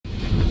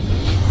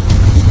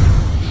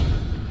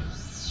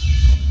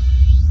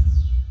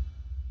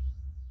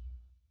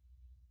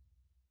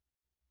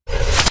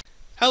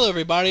Hello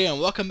everybody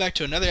and welcome back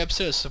to another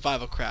episode of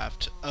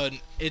SurvivalCraft.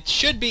 It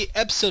should be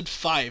episode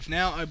 5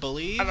 now, I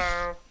believe.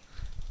 Hello.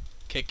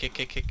 Kick, kick,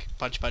 kick, kick,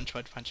 punch, punch,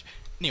 punch, punch.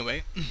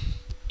 Anyway.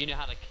 You know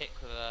how to kick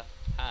with a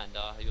hand,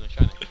 you want to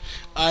show me?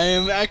 I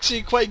am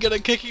actually quite good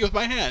at kicking with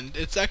my hand.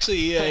 It's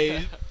actually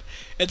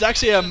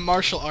a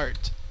martial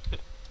art.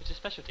 It's a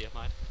specialty of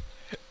mine.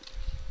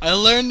 I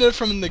learned it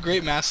from the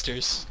great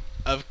masters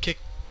of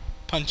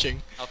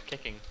punching. Of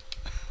kicking.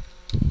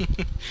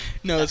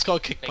 No, it's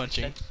called kick Makes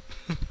punching. sense.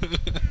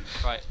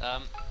 Right,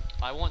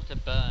 I want to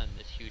burn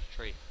this huge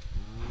tree.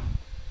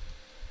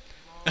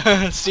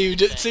 Steve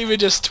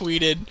just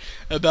tweeted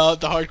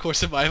about the hardcore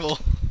survival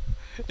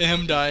and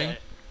him dying. Okay.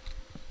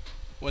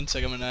 One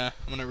second, I'm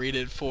gonna read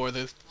it for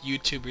the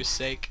YouTubers'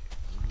 sake.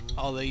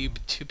 All the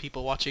YouTube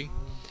people watching.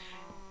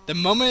 The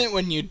moment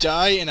when you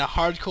die in a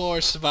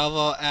hardcore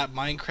survival at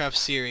Minecraft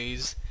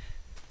series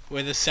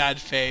with a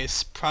sad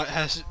face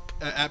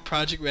at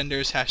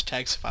ProjectRenderz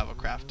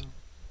 #SurvivalCraft.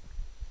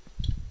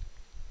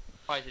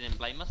 Probably didn't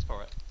blame us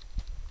for it.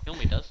 He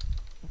normally does.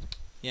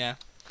 Yeah.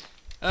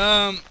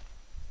 Do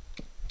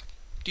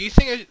you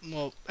think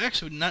well,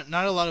 actually, not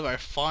a lot of our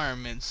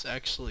farm is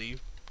actually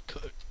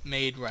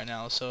made right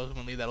now, so I'm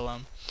gonna leave that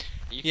alone.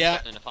 You can Yeah.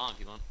 put it in a farm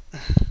if you want.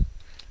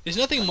 There's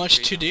nothing much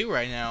to do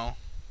right now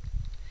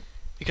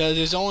because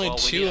there's only Well,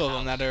 we two need a of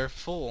them house. that are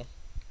full.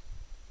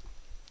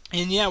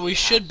 And yeah, we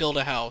should build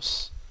a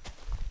house,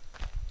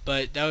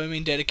 but that would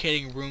mean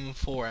dedicating room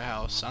for a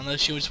house,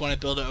 unless you just want to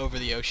build it over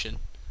the ocean.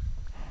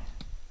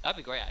 That'd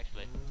be great,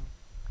 actually.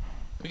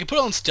 We could put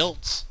it on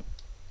stilts.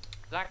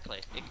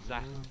 Exactly.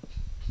 That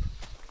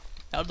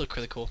would look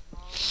really cool.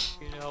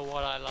 You know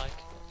what I like?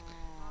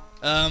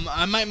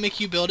 I might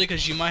make you build it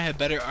because you might have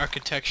better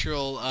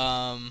architectural.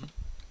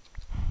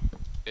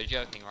 You're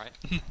joking, right?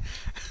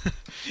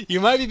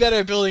 You might be better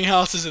at building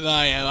houses than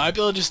I am. I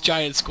build just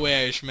giant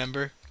squares,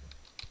 remember?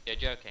 You're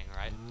joking,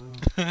 right?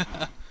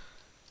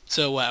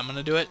 So what? I'm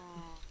gonna do it.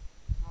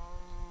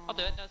 I'll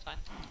do it. That's fine.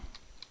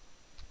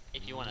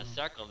 If you want a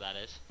circle, that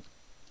is.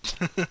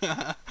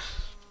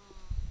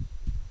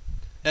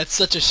 That's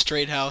such a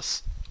straight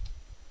house.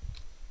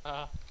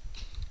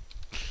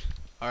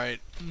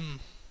 Alright.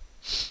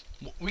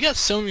 We got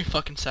so many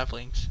fucking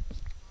saplings.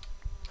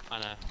 I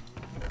know.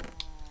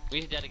 We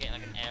need to dedicate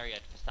like an area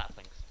for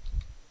saplings.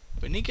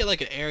 We need to get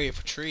like an area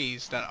for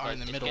trees that are in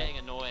the It's middle. getting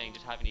annoying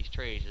just having these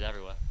trees just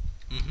everywhere.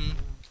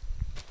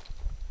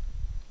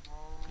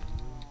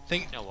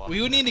 Think You know what? we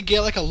would need to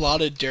get like a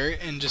lot of dirt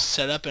and just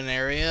set up an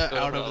area Go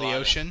out over over the the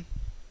island. ocean.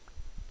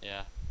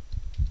 Yeah.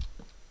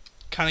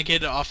 Kind of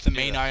get it off the Do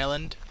main it.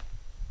 island.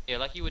 Yeah,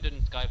 like you would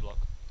in Skyblock.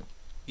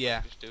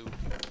 Yeah. Just do.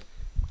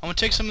 I'm gonna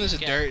take some of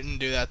this Yeah. dirt and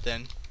do that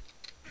then.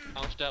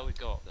 How much dirt we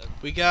got then?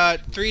 We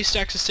got 3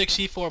 stacks of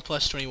 64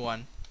 plus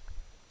 21.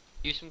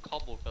 Use some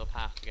cobble for the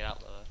path to get out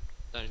there.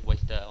 Don't just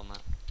waste dirt on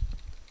that.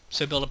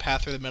 So build a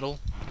path through the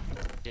middle.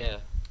 Yeah.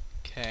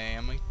 Okay,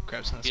 I'm gonna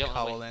grab some of You this don't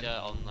cobble want to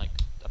then. waste dirt on like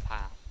a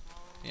path.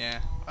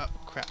 Yeah. Oh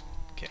crap.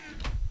 Okay.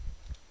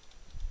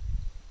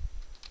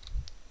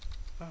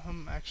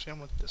 Actually, I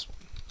want this one.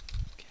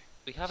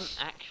 We haven't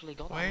actually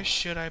got Where that.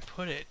 should I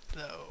put it,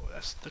 though?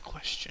 That's the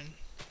question.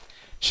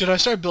 Should I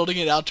start building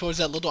it out towards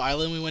that little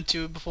island we went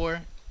to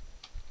before?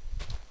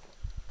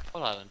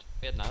 What island?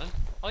 We had an island?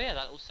 Oh yeah,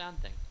 that little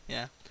sand thing.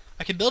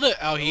 I could build it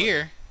out Oh.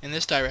 here, in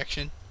this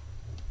direction.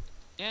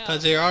 Yeah.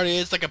 Because there already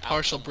is like a Out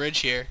partial somewhere. bridge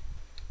here.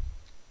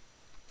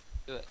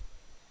 Do it.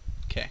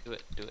 Okay. Do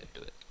it.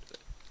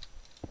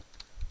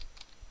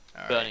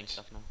 Alright. Burning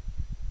stuff now.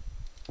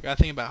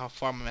 Gotta think about how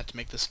far I'm meant to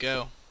make this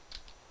go.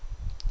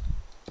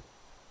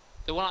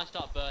 So when I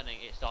start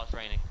burning, it starts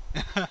raining.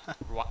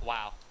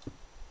 Wow.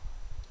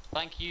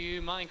 Thank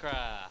you,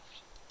 Minecraft.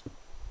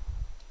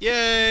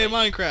 Yay,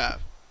 Wait. Minecraft!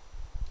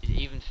 Did it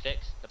even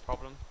fix the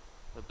problem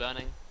with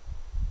burning?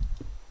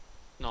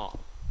 Not.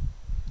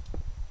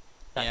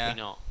 Yeah.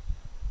 Actually not.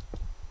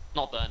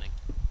 Not burning.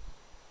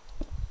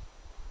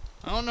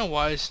 I don't know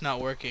why it's not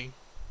working.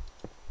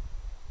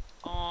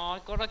 Oh, I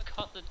gotta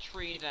cut the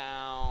tree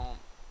down.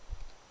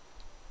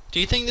 Do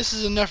you think this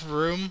is enough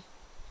room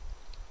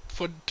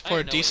for I a don't know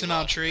where decent you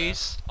amount of are,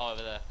 trees? Oh,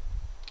 over there.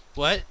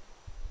 What?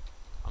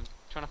 I'm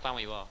trying to find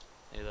where you are.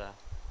 You're there.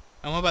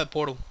 I'm about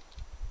portal.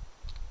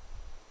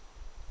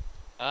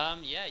 Yeah,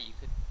 you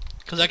could.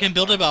 Because I can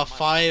build about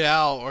 5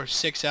 out or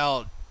 6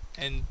 out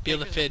and be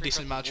able to Make sure fit a there's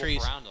decent enough amount of room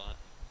trees. for us to walk around on it.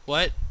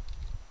 What?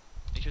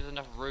 Make sure there's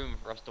enough room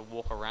for us to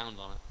walk around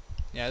on it.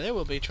 Yeah, there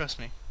will be, trust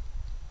me.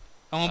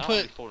 I'm I gonna don't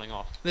wanna put, be falling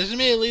off. there's gonna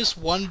be at least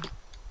one,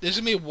 there's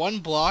gonna be one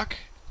block,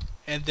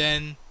 and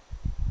then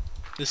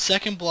the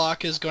second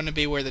block is gonna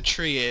be where the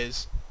tree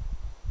is.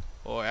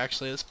 Or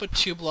actually, let's put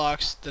 2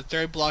 blocks, the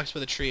third block is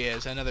where the tree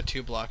is, and another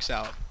 2 blocks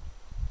out.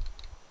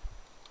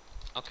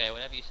 Okay,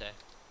 whatever you say.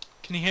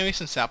 Can you hand me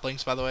some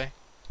saplings, by the way?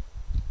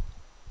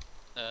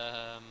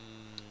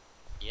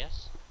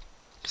 Yes.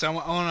 Because I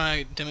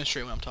want to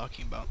demonstrate what I'm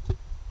talking about.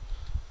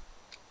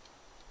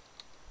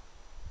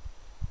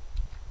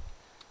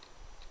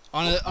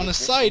 On a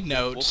side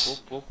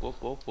note,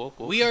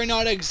 we are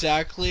not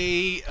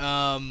exactly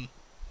the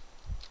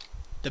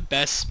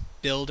best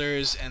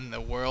builders in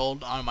the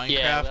world on Minecraft.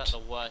 Yeah, we're like the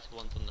worst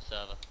ones on the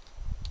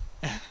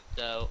server.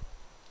 So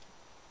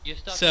you're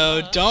stuck.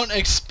 So don't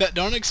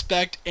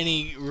expect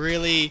any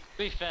really to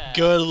be fair,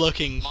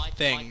 good-looking my-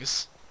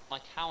 things. my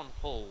town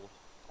hall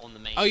on the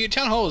main. Oh, your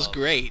town hall is world.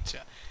 great.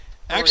 Pretty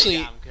Actually,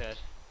 damn good.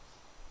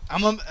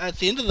 at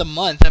the end of the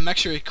month, I'm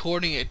actually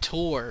recording a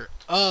tour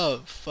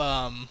of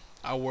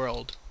our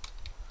world,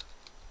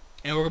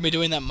 and we're gonna be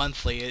doing that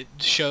monthly. It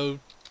show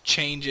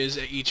changes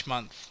each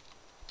month.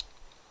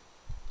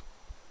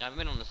 Yeah, I haven't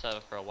been on the server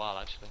for a while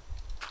actually.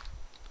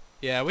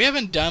 Yeah, we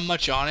haven't done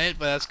much on it,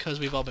 but that's because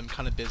we've all been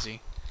kind of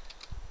busy.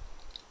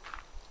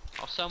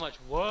 Oh, so much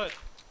wood.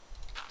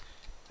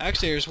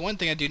 Actually, there's one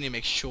thing I do need to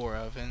make sure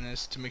of, and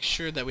is to make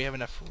sure that we have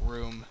enough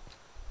room.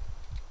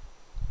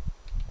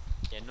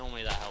 Yeah,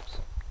 normally that helps.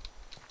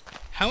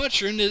 How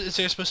much room is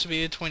there supposed to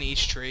be between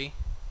each tree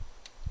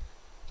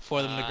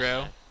for them to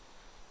grow?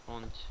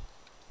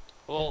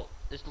 Well,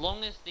 as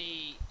long as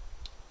the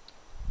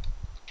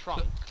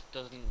trunk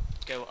doesn't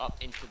go up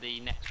into the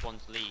next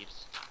one's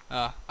leaves.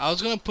 I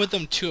was gonna put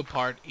them 2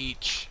 apart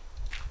each.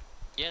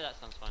 Yeah, that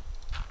sounds fine.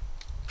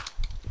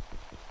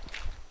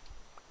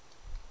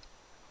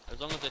 As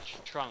long as the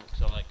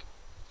trunks are like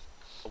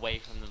away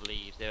from the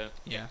leaves, they don't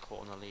get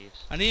caught on the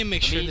leaves. I need to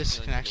make The sure leaves this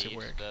go can into actually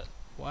leaves, work. but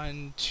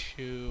 1,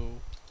 2,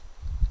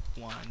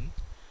 1,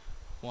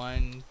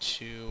 1,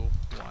 2,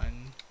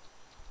 1,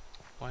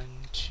 1,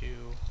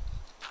 2,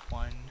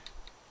 1.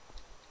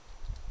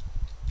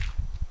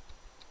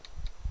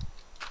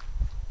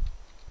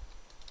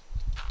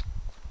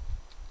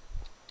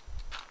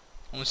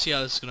 I want to see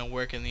how this is gonna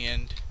work in the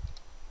end.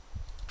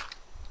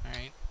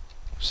 Alright.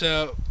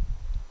 So,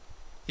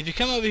 if you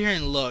come over here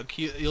and look,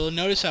 you'll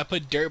notice I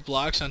put dirt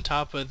blocks on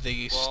top of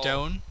the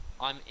stone.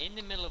 I'm in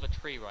the middle of a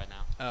tree right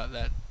now.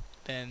 Oh,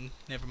 then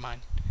never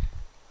mind.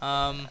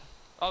 Oh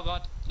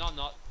god, no I'm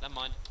not, never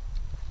mind.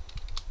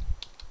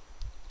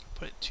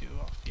 Put it 2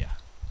 off, yeah.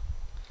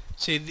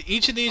 See,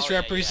 each of these Oh, yeah,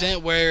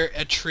 represent where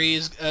a tree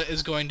is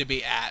going to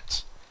be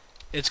at.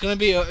 It's going to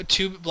be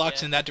 2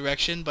 blocks in that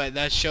direction, but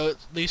that at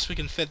least we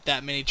can fit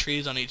that many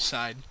trees on each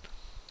side.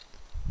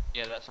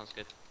 Yeah, that sounds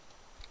good.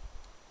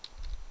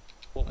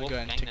 I'll go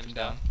ahead and take them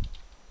down.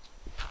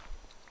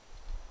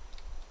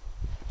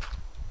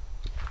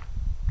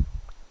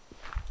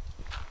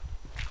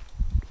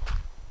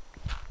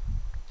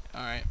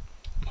 Alright.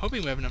 I'm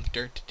hoping we have enough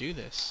dirt to do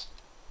this.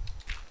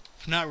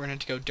 If not, we're going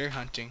to have to go dirt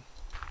hunting.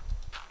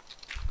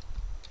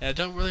 And I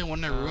don't really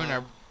want to ruin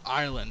our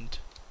island.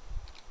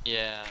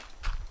 Yeah.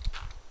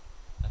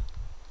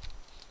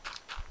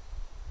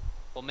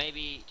 Or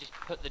maybe just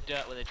put the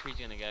dirt where the trees are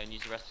going to go and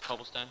use the rest of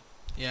cobblestone.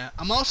 Yeah,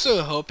 I'm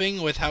also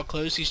hoping with how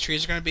close these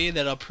trees are going to be that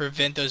it'll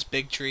prevent those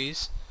big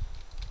trees.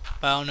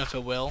 But I don't know if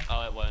it will.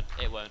 Oh, it won't.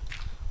 It won't.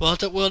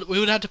 We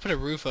would have to put a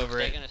roof over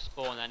They're it. going to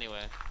spawn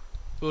anyway.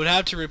 We would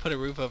have to put a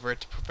roof over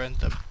it to prevent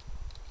them.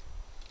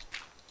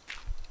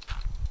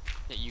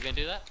 You going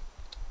to do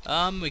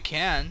that? We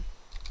can.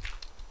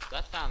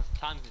 That sounds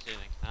time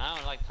consuming. And I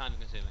don't like time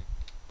consuming.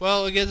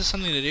 Well, it gives us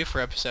something to do for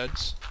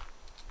episodes.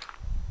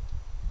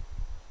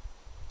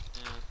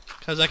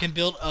 Because I can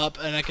build up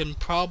and I can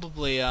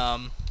probably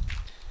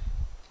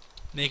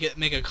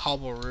make a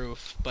cobble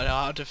roof, but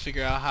I'll have to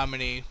figure out how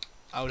many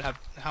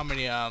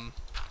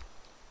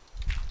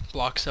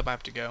blocks up I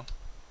have to go.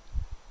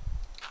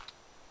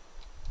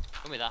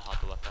 Won't be that hard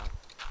to work out.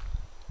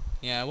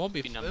 Yeah, it won't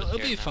be. numbers It'll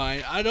here be now.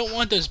 fine. I don't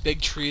want those big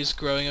trees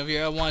growing over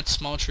here. I want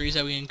small trees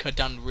that we can cut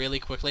down really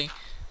quickly.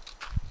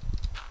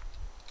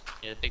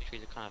 Yeah, the big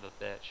trees are kind of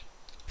a bitch.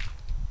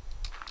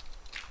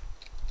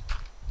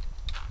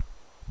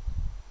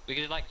 We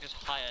could like just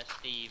hire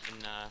Steve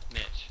and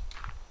Mitch.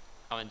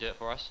 Come and do it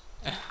for us.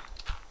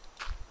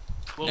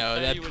 We'll No,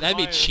 pay you in that'd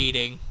be iron.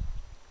 cheating.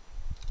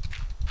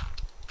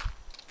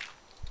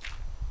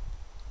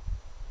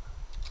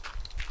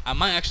 I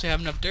might actually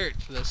have enough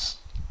dirt for this.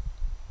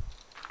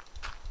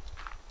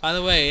 By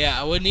the way, yeah,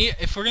 I would need,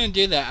 if we're gonna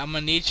do that, I'm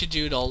gonna need you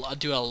to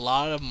do a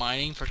lot of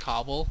mining for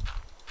cobble.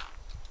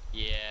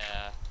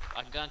 Yeah,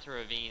 I can go into a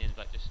ravine and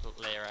like just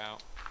layer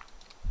out.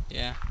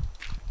 Yeah.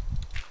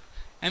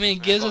 I mean, it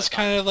I've gives got us a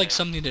kind of diamond like pick.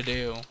 something to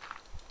do.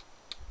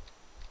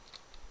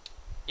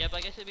 Yeah, but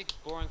I guess it'd be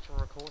boring for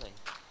recording.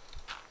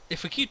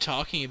 If we keep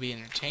talking, it'd be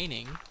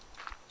entertaining.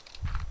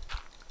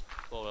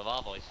 Well, with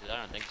our voices, I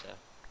don't think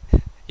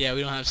so. Yeah,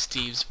 we don't have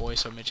Steve's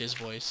voice or Mitch's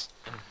voice.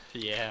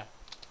 Yeah.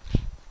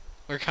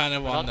 We're kind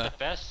of We're on not the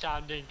best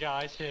sounding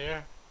guys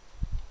here.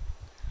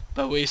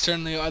 but we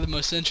certainly are the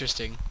most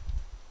interesting.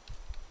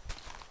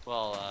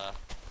 Well,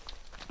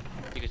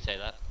 you could say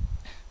that.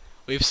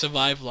 We've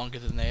survived longer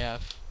than they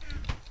have.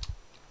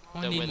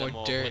 I So need we're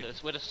more dirt.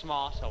 we're the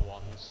smarter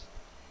ones.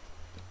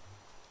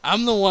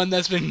 I'm the one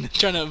that's been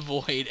trying to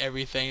avoid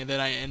everything, and then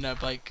I end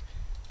up like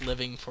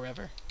living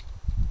forever.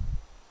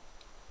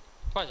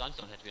 Surprised I'm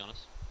still here, to be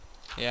honest.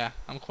 Yeah,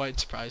 I'm quite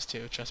surprised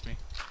too. Trust me.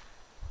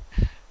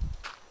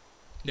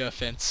 No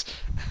offense.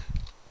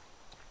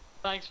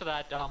 Thanks for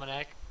that,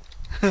 Dominic.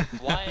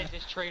 Why is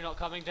this tree not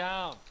coming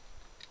down?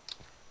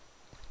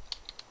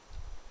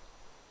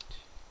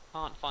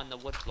 can't find the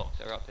wood blocks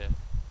that are up here.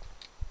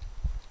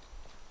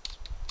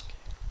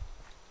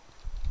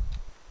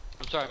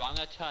 I'm sorry, but I'm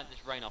gonna turn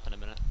this rain off in a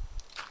minute.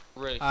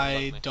 Really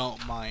I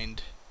don't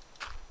mind.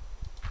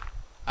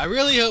 I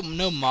really hope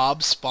no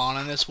mobs spawn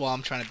on this while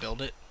I'm trying to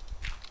build it.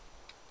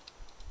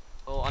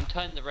 Oh, I'm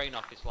turning the rain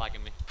off, it's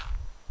lagging me.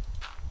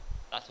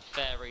 That's a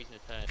fair reason to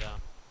turn it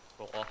down.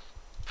 Or off.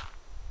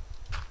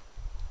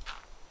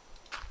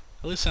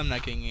 At least I'm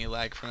not getting any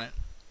lag from it.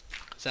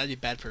 Because that'd be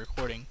bad for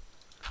recording.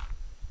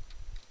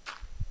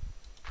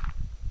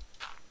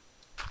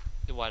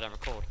 See why I don't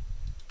record.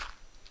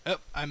 Oh,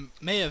 I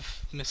may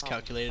have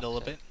miscalculated a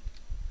little bit.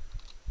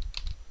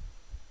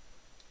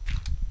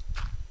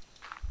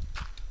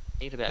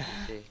 Need a bit of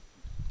PC.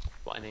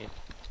 What I need.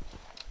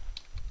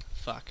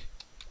 Fuck.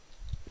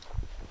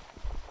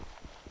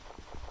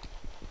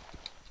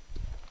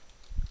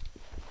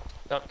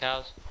 Shut up,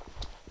 cows.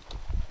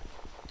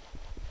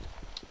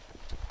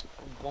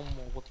 One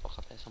more wood block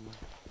up there somewhere.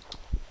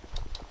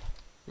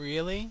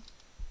 Really?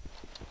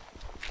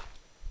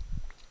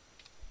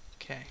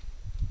 Okay.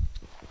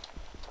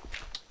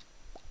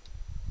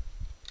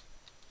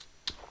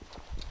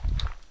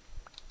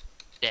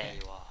 There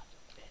you are.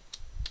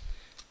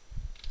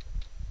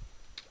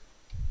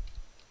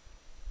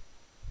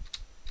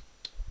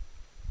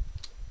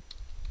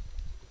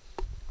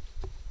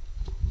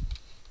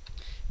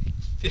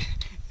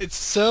 It's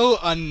so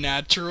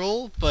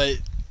unnatural,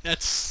 but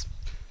that's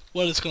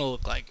what it's gonna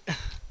look like.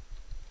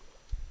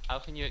 How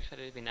can you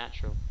expect it to be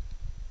natural?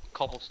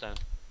 Cobblestone.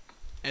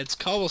 It's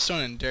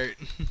cobblestone and dirt.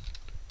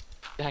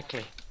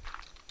 Exactly.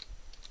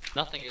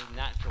 Nothing is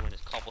natural when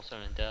it's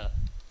cobblestone and dirt.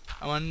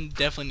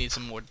 Definitely need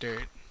some more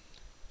dirt.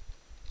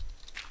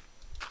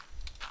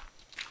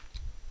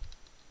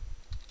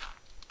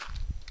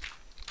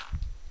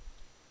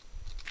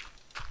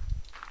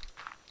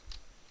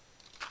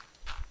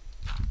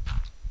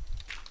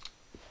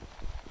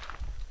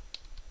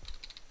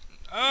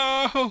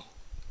 Oh!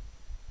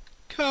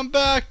 Come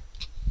back!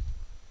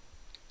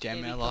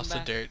 Damn it, I lost the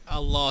dirt. I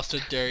lost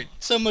the dirt.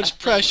 So much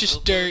precious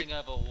dirt. Building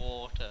over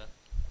water.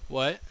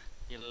 What?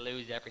 You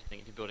lose everything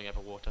if you're building over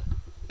water.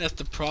 That's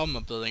the problem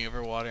of building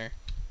over water.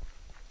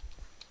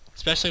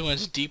 Especially when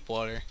it's deep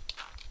water.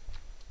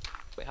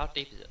 Wait, how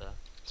deep is it though?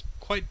 It's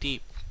quite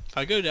deep. If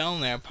I go down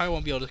there, I probably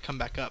won't be able to come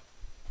back up.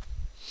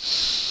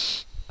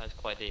 That's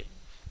quite deep.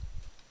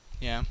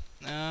 Yeah.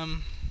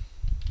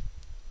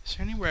 Is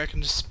there anywhere I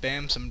can just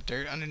spam some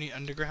dirt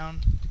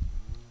underground?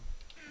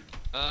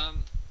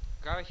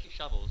 Grab a few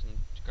shovels and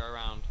just go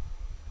around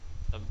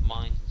the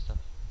mines and stuff.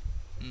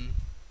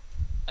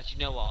 Actually,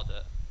 you know what? I'll do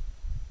it.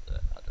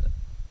 I'll do it.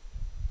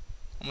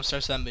 I'm gonna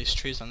start setting these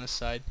trees on this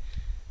side.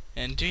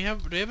 And do you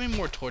have any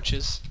more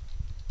torches?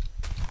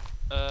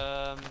 You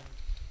have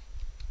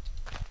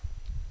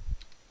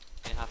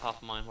half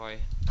of mine. Where are you?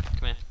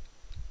 Come here.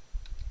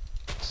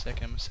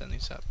 Second, I'm gonna set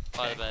these up.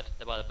 By the bed.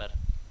 They're by the bed.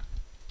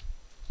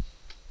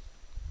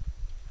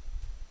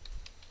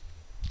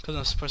 Because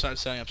I'm supposed to start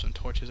setting up some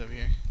torches over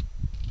here.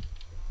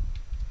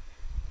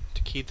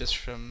 To keep this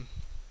from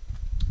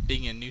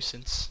being a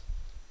nuisance.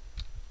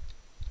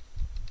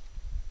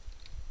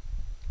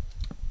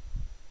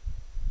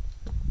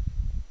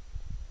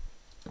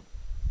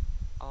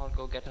 I'll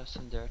go get us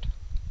some dirt.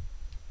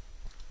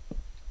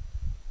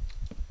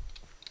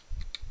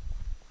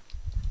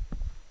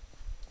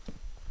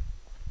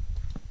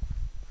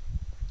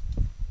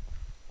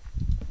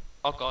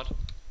 Oh god.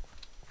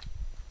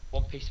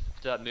 One piece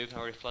of dirt moved and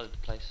already flooded the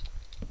place.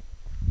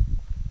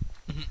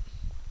 Where's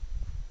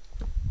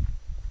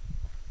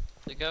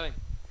it going?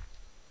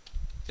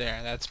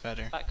 There, that's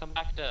better. Come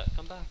back, dirt,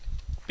 come back.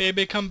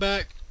 Baby, come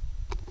back.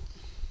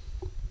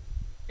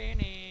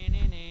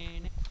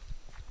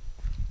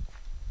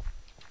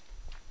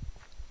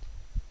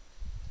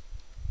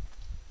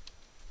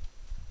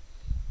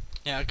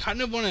 Yeah, I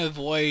kind of want to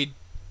avoid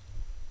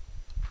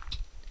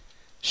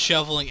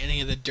shoveling any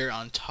of the dirt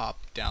on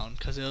top down,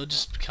 because it'll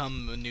just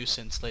become a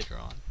nuisance later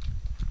on.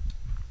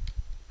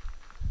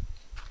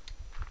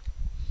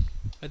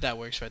 But that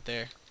works right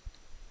there.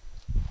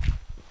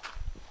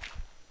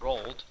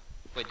 Rolled.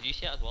 Wait, did you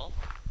see that as well?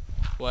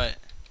 What?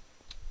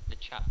 The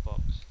chat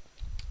box.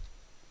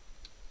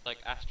 Like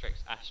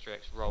asterisk,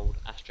 asterisk, rolled,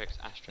 asterisk,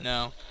 asterisk.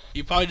 No.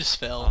 You probably just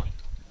fell. Oh.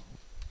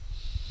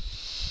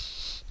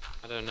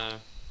 I don't know.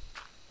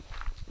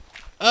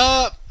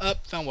 Up!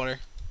 Found water.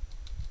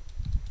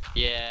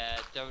 Yeah,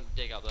 don't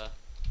dig up there.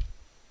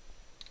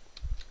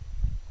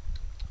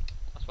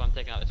 That's why I'm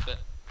taking out this bit.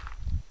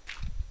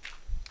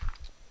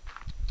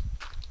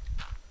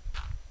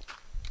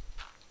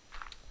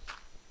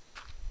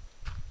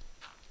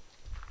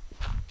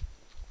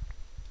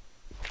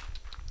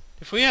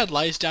 If we had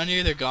lights down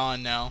here, they're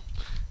gone now.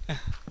 Yeah,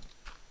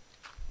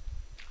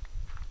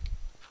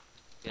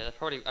 they're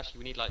probably... Actually,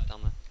 we need lights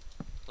down there.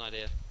 That's an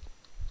idea.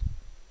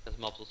 Because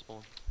mobs will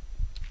spawn.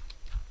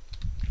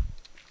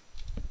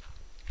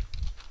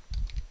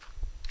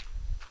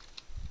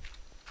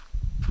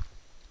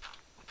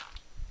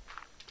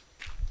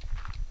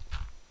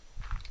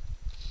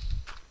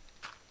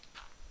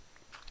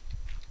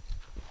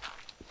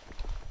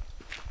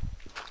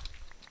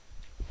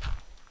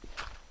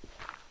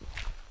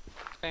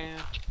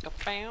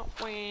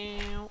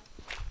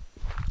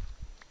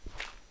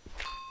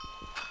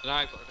 Now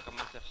I've got like a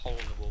massive hole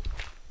in the wall.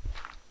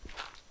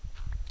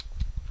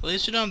 At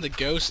least you don't have the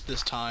ghost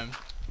this time.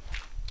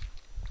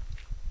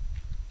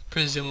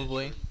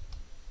 Presumably.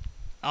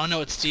 I don't know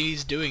what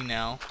Stevie's doing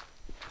now.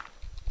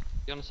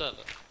 You on the server?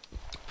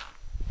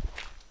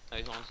 No,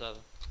 he's not on the server.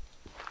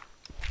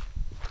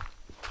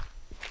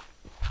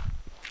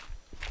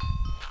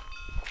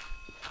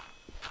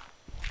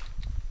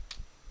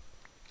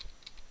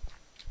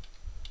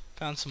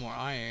 Found some more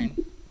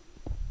iron.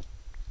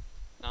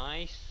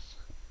 Nice.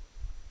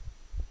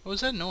 What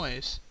was that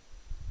noise?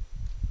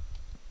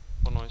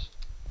 What noise?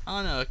 I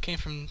don't know, it came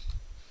from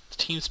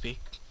TeamSpeak.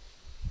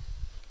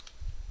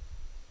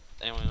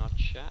 Anyone in our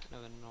chat?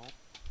 No, they're not.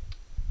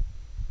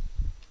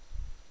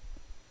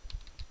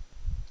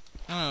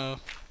 Oh,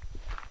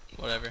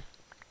 whatever.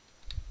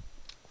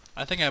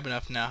 I think I have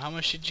enough now. How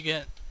much did you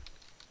get?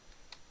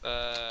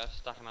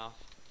 Stack and a half.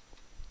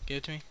 Give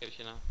it to me. Give it to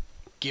you now.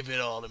 Give it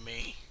all to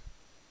me.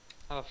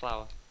 Have a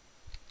flower.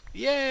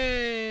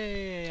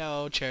 Yay!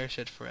 I'll cherish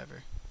it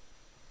forever.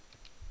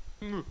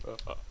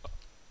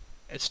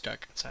 It's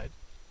dark outside.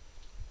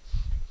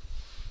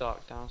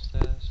 Dark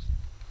downstairs.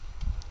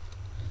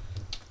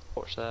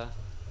 Watch there.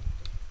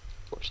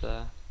 Watch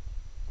there.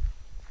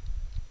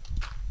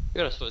 We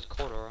gotta sort this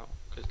corridor out,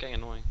 because it's getting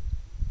annoying.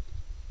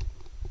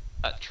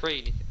 That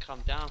tree needs to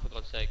come down for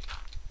God's sake.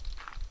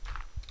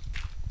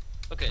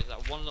 Okay, it's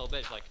that one little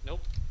bit, it's like,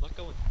 nope, not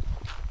going.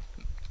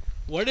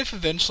 What if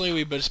eventually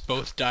we just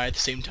both die at the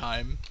same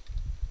time?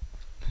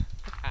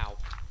 Ow.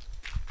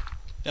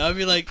 That would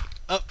be like,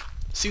 oh,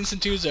 season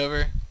 2's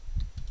over.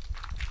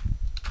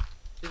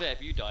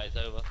 If you die, it's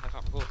over. I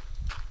can't record.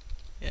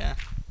 Yeah.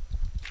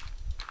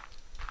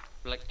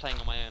 I'm like playing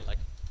on my own, like,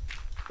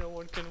 no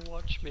one can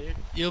watch me.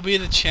 You'll be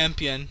the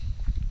champion.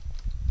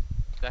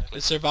 Exactly.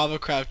 The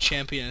SurvivalCraft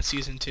champion in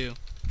season 2.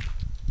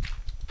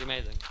 Be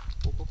amazing.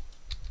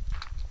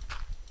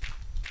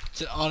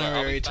 It's an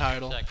honorary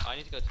title. I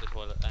need to go to the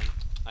toilet and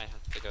I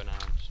have to go now.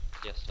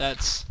 Yes.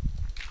 That's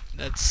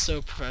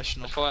so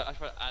professional. I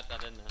should add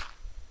that in there.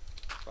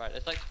 Right,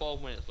 it's like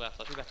 12 minutes left,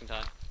 so I'll be back in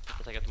time.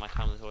 If I take up my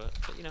time in the toilet,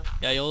 but you know.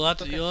 Yeah, you'll have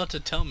to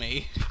tell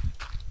me.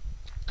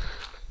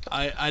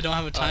 I don't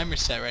have a timer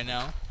set right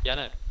now. Yeah,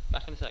 no.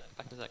 Back in a sec.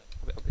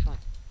 I'll be fine.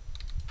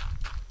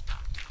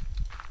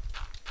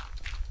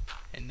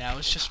 And now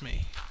it's just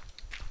me.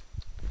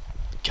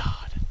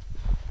 God.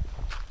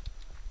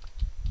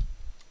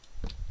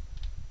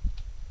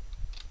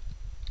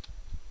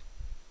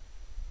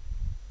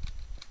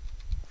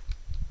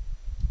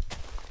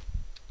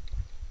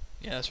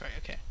 Yeah, that's right,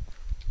 okay.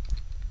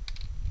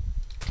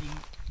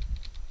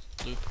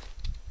 Loop.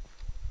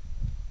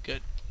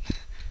 Good. For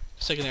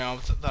a second there, I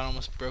thought I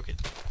almost broke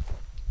it.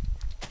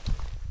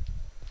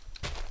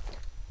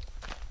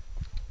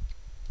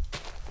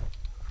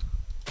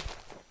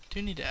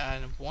 Do need to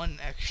add one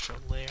extra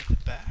layer at the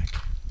back.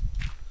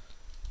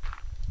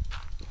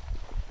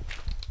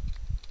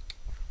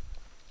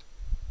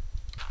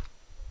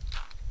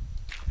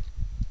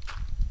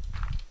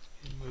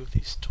 And move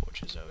these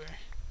torches over.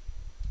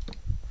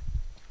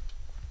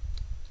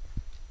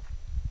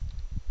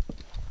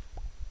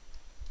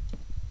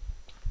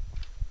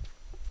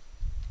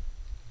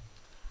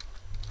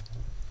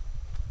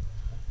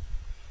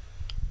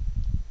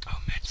 Oh,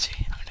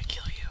 Metzey, I'm gonna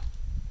kill you.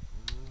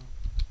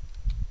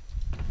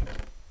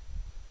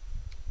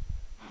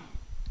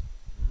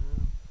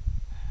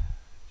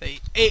 They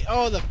ate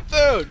all the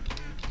food!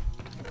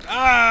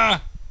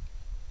 Ah!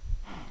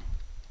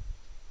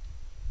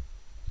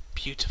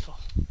 Beautiful.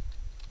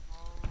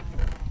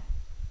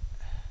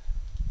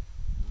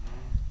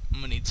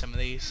 I'm gonna need some of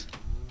these.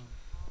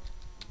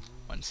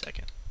 1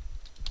 second.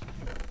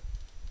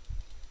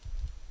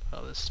 Put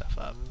all this stuff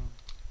up.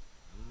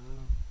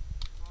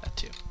 That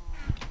too.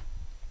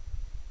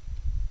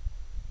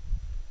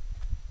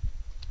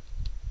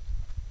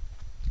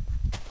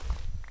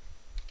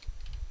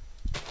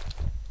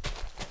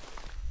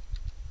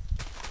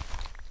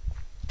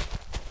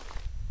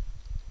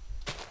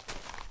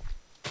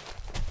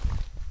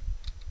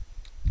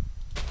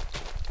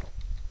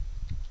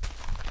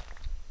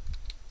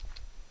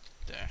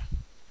 There.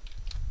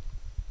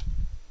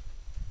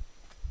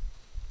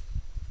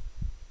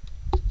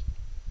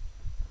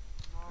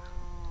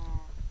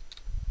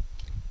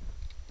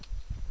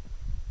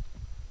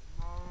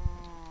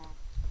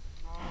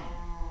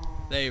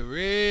 They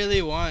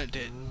really want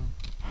it.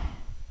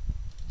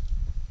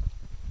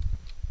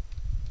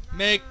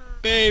 Make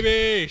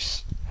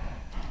babies!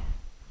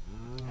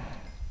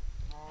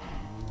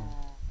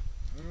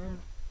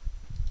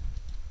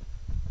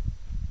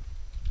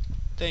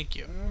 Thank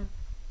you.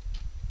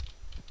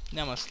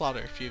 Now I'm gonna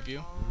slaughter a few of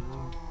you.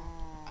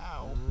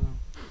 Ow.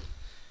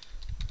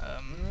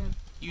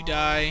 You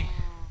die.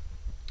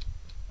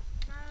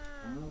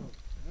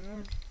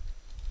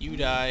 You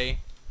die.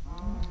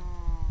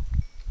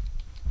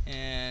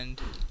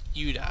 And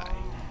you die.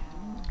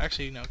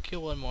 Actually, no,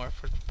 kill one more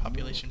for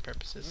population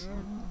purposes.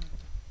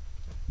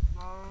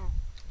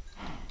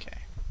 Okay.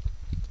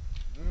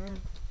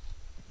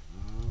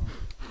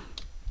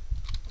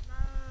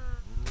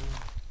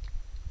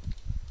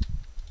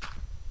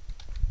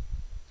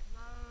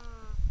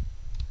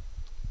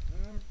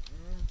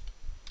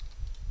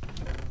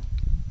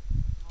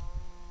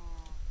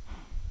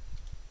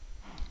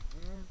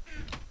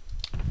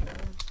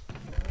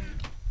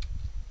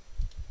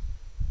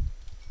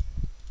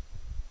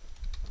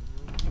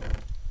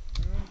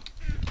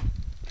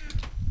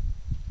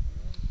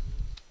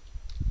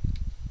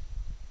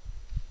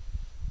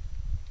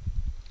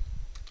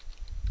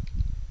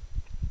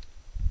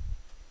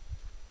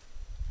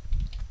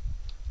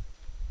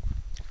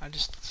 I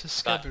just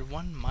discovered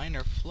one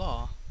minor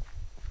flaw.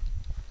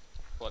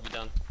 What have you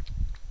done?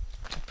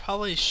 I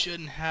probably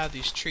shouldn't have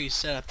these trees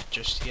set up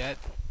just yet,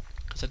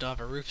 because I don't have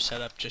a roof set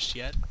up just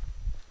yet.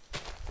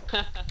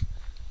 That's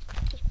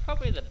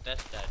probably the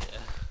best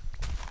idea.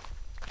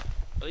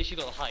 At least you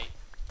got the height.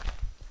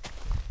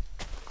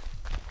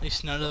 At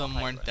least none of them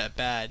weren't right? that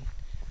bad.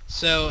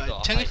 So You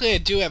got a technically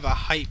height. I do have a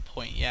height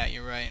point. Yeah,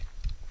 you're right.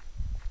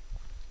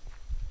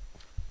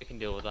 We can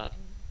deal with that.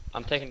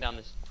 I'm taking down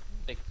this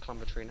big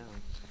clump of tree now.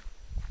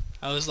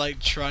 I was like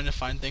trying to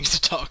find things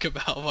to talk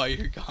about while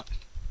you're gone.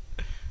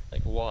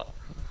 Like what?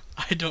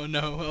 I don't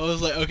know. I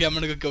was like, okay, I'm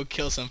gonna go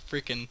kill some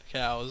freaking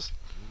cows.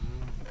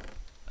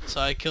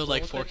 So I killed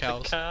like 4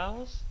 cows.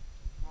 Cows?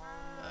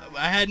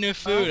 I had no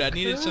food. I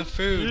needed some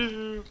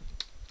food.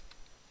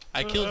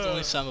 I killed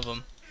only some of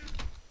them.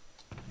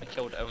 I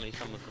killed only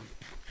some of them.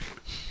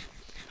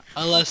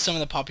 I left some of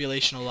the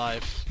population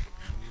alive.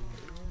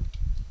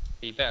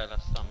 Be better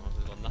left some, or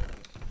we've got nothing.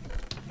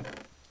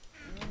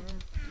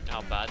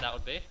 How bad that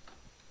would be?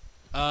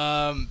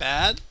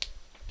 Bad?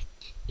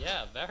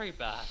 Yeah, very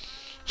bad.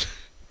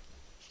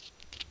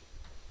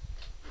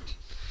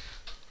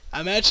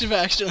 Imagine if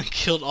I accidentally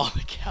killed all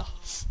the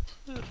cows.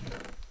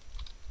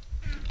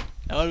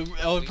 I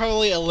would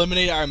probably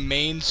eliminate our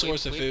main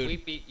source of food.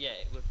 We'd be, yeah,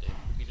 it would do.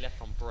 We'd be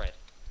left on bread.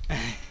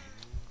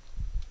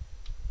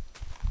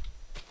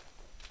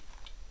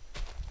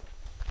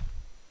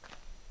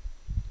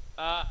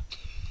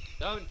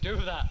 Don't do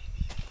that.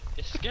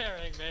 You're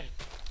scaring me.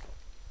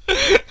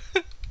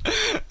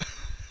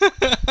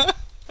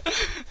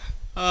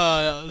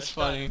 Oh, that was They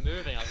started funny.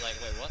 moving. I was like,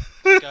 wait,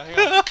 what's going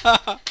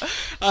on?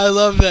 I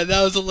love that.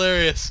 That was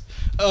hilarious.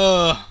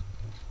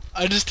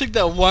 I just took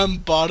that one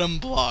bottom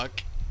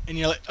block, and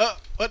you're like, oh,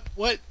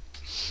 what?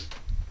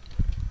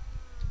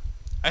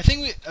 I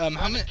think we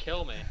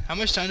Kill me. how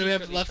much time do we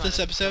have Secretly left trying this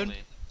to kill episode?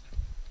 me.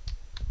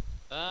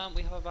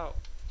 We have about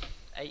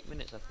 8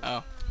 minutes, I think.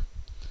 Oh.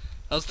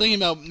 I was thinking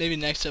about maybe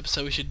next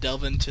episode we should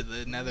delve into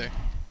the nether.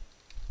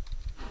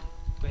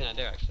 Great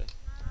idea, actually.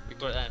 We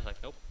got it there and it's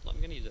like, nope, not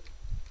gonna use it.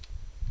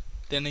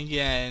 Then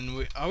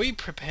again, are we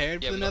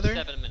prepared Yeah, for we've the got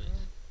nether? 7 minutes.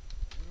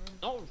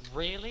 Not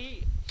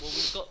really. Well,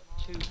 we've got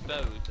 2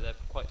 bows, but they're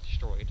quite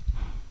destroyed.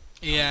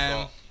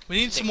 Yeah, got we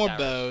need 6 some more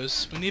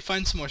arrows. bows. We need to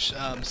find some more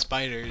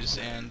spiders,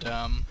 and we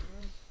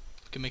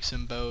can make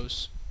some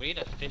bows. We need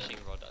a fishing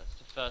rod, that's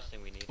the first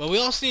thing we need. Well, we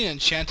also need an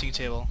enchanting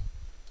table.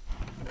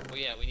 Well,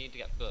 yeah, we need to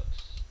get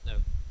books. No.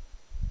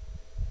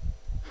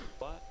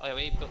 What? Oh yeah,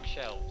 we need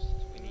bookshelves.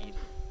 We need...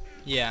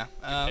 Yeah,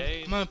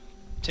 Okay. I'm gonna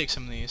take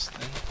some of these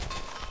then.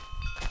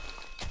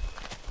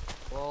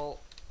 Well...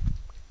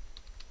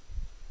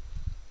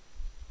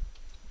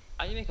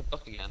 How do you make a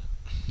book again?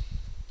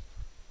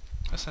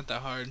 That's not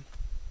that hard.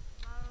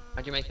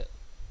 How'd you make it?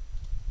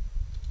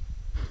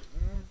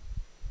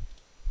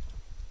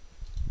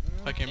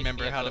 If I can Make me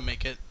remember a how to book.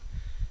 make it.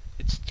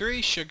 It's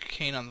 3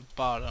 sugarcane on the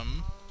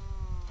bottom.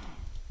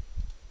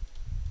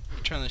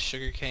 Turn the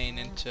sugarcane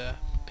into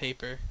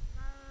paper.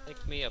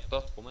 Make me a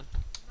book, woman.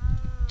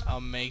 I'll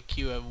make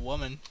you a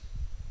woman.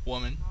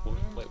 Woman.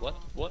 Wait, what?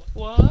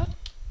 What?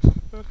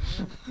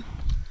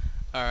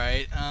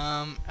 Alright,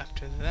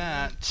 after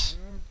that,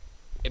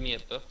 Give me a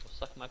book, or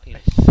suck my I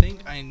penis.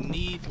 think I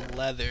need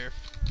leather.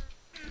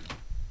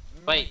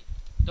 Wait,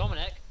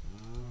 Dominic,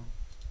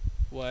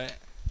 What?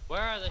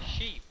 where are the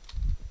sheep?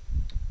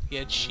 You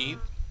had sheep?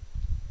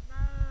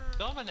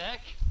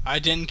 Dominic! I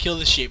didn't kill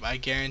the sheep, I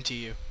guarantee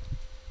you.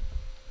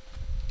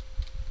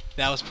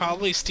 That was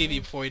probably Stevie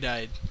before he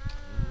died.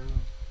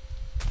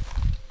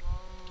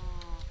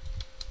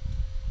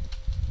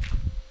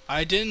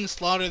 I didn't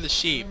slaughter the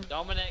sheep.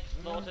 Dominic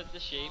slaughtered the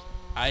sheep.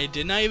 I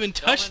did not even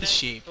touch the Dominic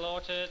sheep.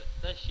 slaughtered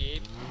the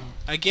sheep.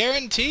 I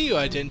guarantee you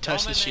I didn't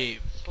touch the Dominic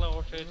sheep.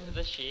 slaughtered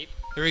the sheep.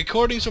 The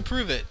recordings will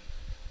prove it.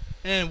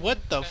 And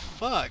what the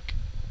fuck?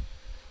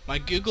 My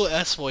Google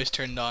S voice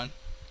turned on.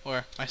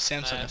 Or my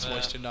Samsung I S have,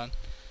 voice turned on.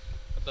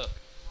 A book.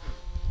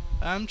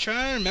 I'm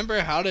trying to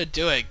remember how to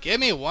do it. Give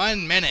me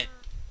 1 minute.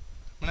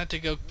 I'm gonna have to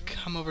go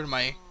come over to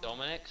my...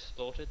 Dominic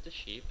slaughtered the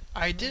sheep.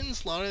 I didn't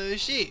slaughter the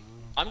sheep.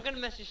 I'm gonna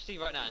message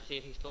Steve right now and see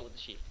if he slaughtered the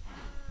sheep.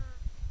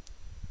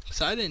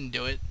 So I didn't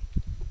do it.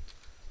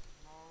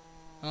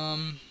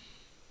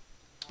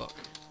 Book.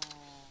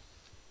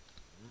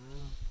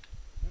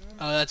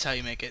 Oh, that's how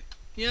you make it.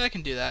 Yeah, I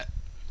can do that.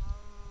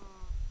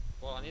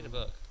 Well, I need a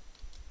book.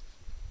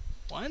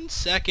 1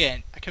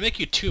 second. I can make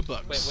you 2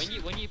 books.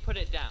 Wait, when you put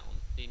it down,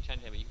 the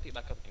enchant table, you can pick it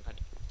back up and can't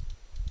you?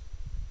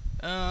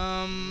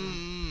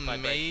 By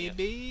breaking it.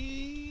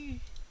 Maybe?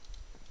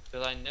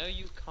 Because I know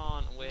you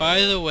can't with...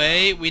 By the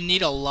way, we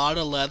need a lot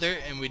of leather,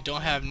 and we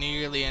don't have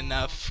nearly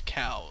enough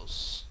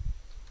cows.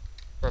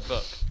 For a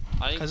book.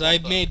 Because I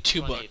made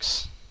 2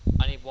 books.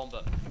 I need 1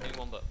 book. Give me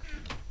 1 book.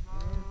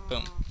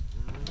 Boom. I'm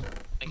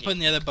Thank you. putting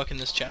the other book in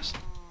this chest.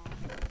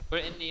 Put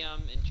it in the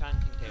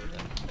enchanting table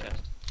there,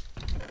 chest.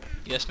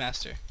 Yes,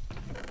 master.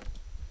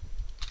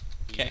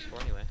 You 'Kay. use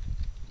for anyway.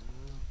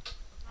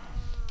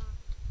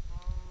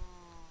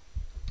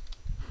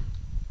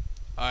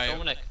 Alright.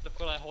 Dominic, look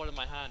what I hold in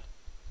my hand.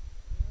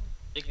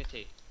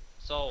 Dignity.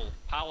 Soul.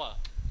 Power.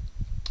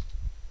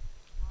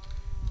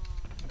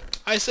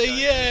 I say Going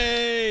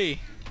yay!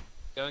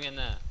 Going in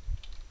there.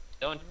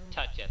 Don't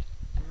touch it.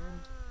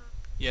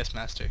 Yes,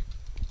 master.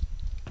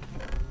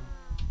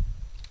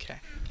 Okay.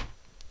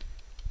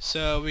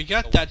 So we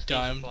got that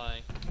done.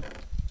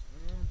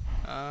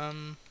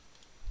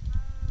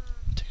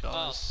 Take all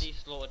Oh, this. he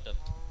slaughtered them.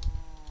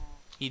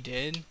 He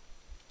did?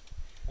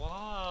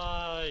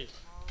 Why?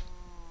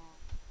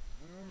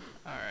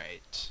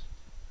 Alright.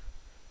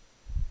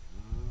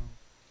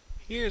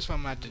 Here's what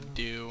I'm about to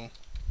do.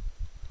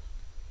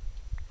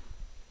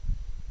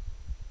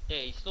 Yeah,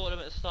 he slaughtered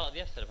them at the start of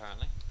the episode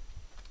apparently.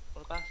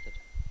 What a bastard.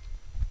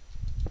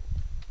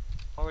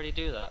 Already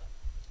do that.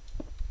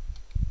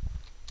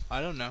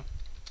 I don't know.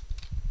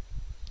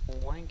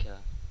 Wanker.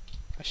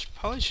 I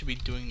probably should be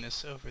doing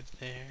this over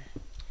there.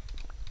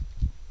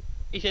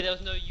 He said there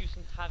was no use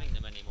in having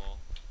them anymore.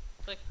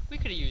 It's like, we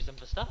could have used them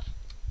for stuff.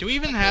 Do we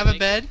even have a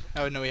bed?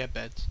 Oh no, we have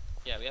beds.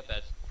 Yeah, we have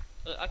beds.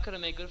 Look, I could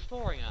have made good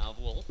flooring out of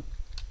wool.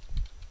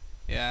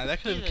 Yeah,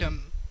 that could have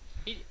come.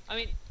 I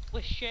mean,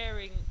 we're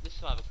sharing the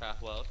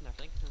SurvivalCraft world and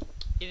everything. And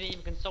he didn't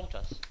even consult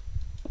us.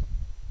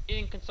 He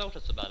didn't consult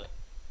us about it.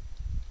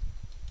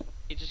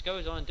 He just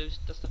goes on and does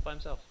stuff by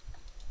himself.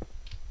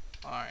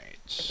 Alright.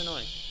 It's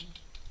annoying.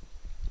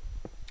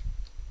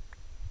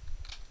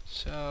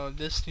 So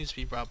this needs to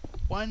be brought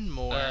one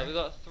more. We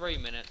got 3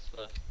 minutes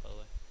left, by the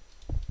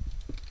way.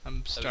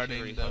 I'm starting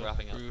really the start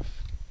wrapping up. roof.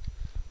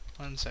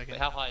 1 second. Wait,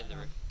 how high is the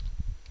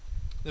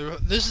roof?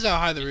 This is how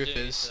high the You're roof doing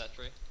it is. to that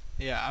tree?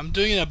 Yeah, I'm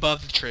doing it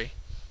above the tree.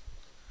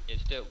 Yeah,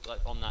 just do it like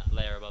on that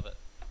layer above it.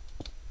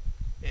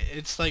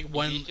 It's like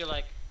one. You do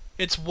like,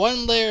 It's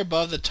one layer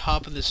above the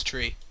top of this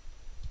tree.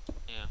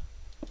 yeah.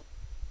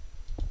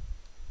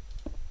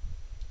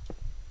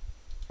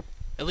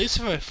 At least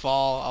if I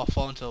fall, I'll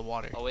fall into the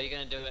water. Are we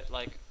gonna do it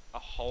like a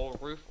whole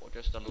roof or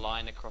just a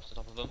line across the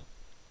top of them?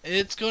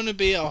 It's going to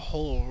be a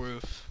whole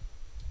roof,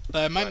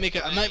 but I might Right, make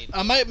it. so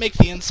I might make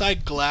the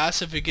inside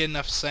glass if we get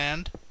enough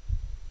sand.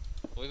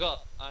 We've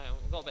got a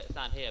bit of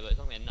sand here, but it's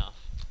not gonna be enough.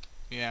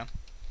 Yeah.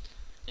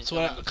 It's So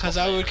not what? on the Because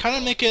top I layer would as kind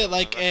of well, make it so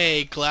like I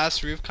a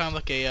glass roof, kind of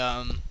like a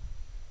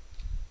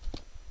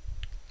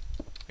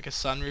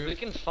sunroof. If we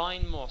can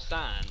find more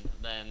sand,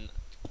 then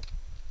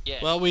yeah.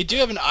 Well, we do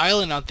have an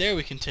island out there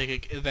we can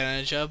take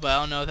advantage of, but I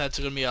don't know if that's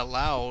going to be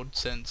allowed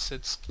since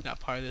it's not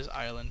part of this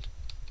island.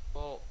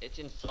 Well, it's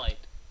in sight.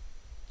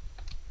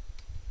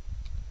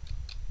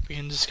 We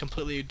can just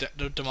completely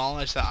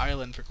demolish that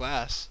island for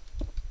glass.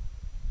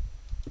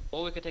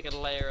 Or we could take a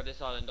layer of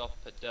this island off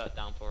and put dirt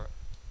down for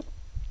it.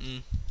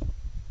 Mm.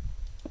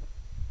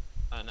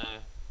 I don't know.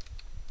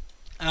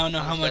 I don't know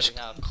how much much dirt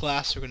we have?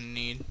 glass we're going to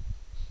need.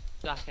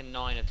 Stack of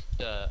 9 of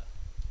dirt.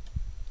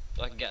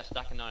 So I can get a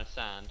stack of 9 of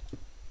sand.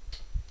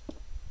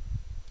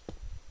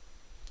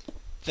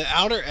 The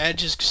outer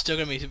edge is still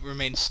going to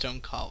remain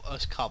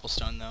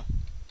cobblestone though.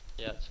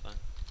 Yeah, that's fine.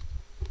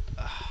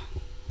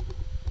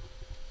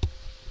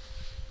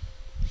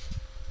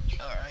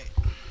 Alright.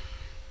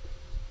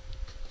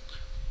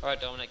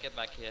 Alright, Dominic, get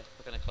back here.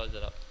 We're gonna close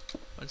it up.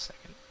 1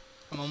 second.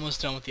 I'm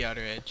almost done with the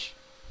outer edge.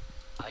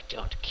 I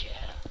don't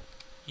care.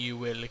 You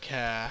will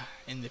care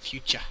in the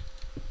future.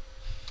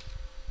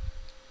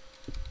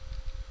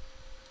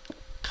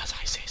 'Cause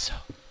I say so.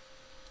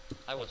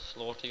 I will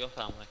slaughter your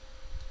family.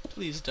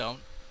 Please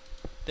don't.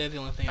 They're the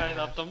only thing I I have.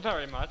 love them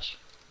very much.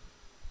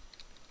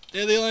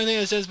 They're the only thing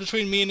that stands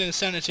between me and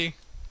insanity.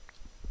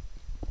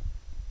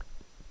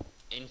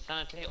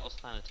 Insanity or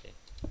sanity?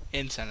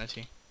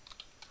 Insanity.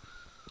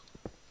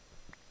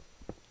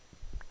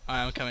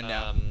 Alright, I'm coming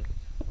down.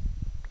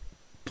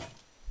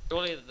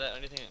 Surely the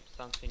only thing that's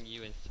something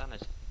you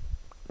insanity.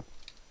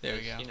 There we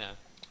is, go. You know,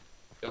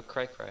 you're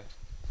cray cray.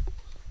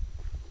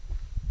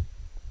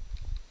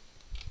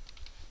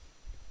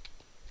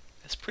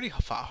 It's pretty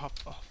far.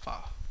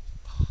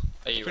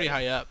 Are you Pretty ready?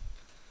 high up.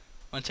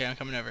 1 second, I'm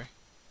coming over.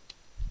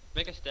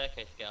 Make a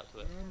staircase to get up to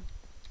it.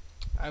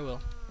 I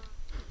will.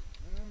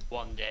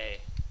 One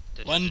day.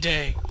 One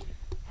day,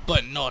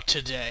 but not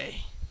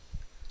today.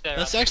 Stare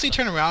Let's up. actually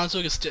turn around so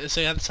we can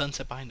so we have the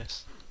sunset behind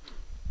us.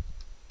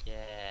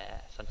 Yeah,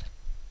 sunset.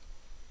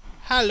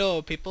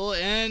 Hello, people,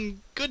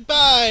 and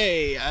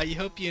goodbye! I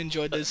hope you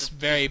enjoyed this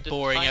very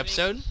boring timing of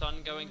episode. The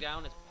sun going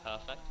down is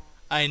perfect.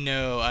 I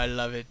know, I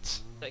love it.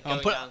 Like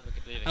I'm going down as we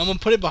keep leaving. gonna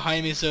put it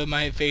behind me so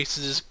my face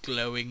is just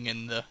glowing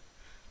in the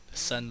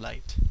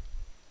sunlight.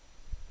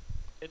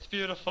 It's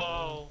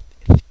beautiful.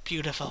 It's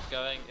beautiful. It's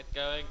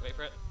going. Wait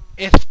for it.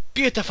 It's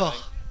beautiful.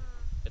 Going.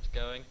 It's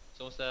going. It's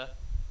almost there.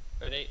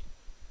 Ready?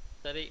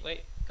 Steady.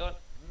 Wait. Go on.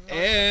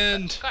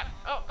 And God.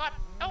 Oh God.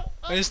 Oh.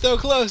 we're so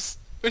close.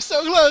 We're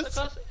so So close.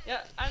 close.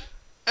 Yeah.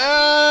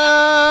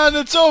 And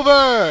it's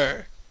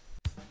over.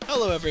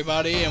 Hello,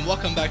 everybody, and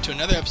welcome back to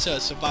another episode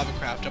of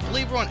SurvivalCraft. I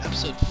believe we're on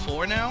episode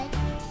 4 now.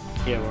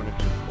 Yeah, we're on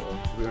episode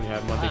 4. We only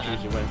had Monday,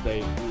 Tuesday,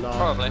 Wednesday last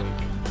Probably.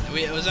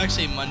 week. It was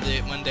actually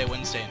Monday,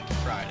 Wednesday, and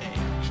Friday.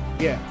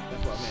 Yeah,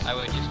 that's what I meant. I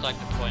would just like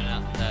to point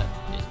out that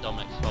it's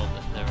Dominic's fault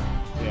that there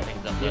are Yeah.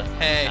 things up there.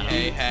 Hey, Channel.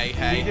 hey, hey,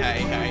 hey,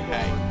 hey, hey,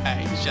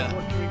 hey, hey, shut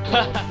up.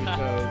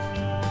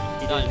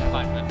 because he Don't didn't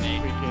fight have with me.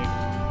 freaking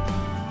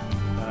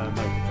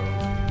microphone.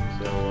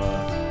 So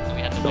So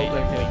we had to don't wait.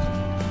 blame him.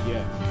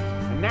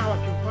 Yeah. And now I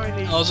can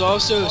finally. I was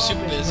also solve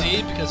super this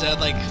busy crap. because I had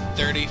like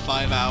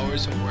 35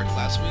 hours of work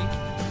last week.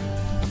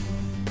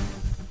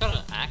 Got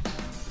an axe.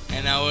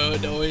 And I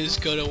would always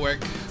go to work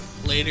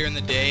later in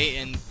the day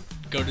and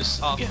go to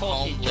Oh, of get course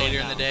home he's later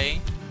joined in the now.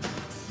 day.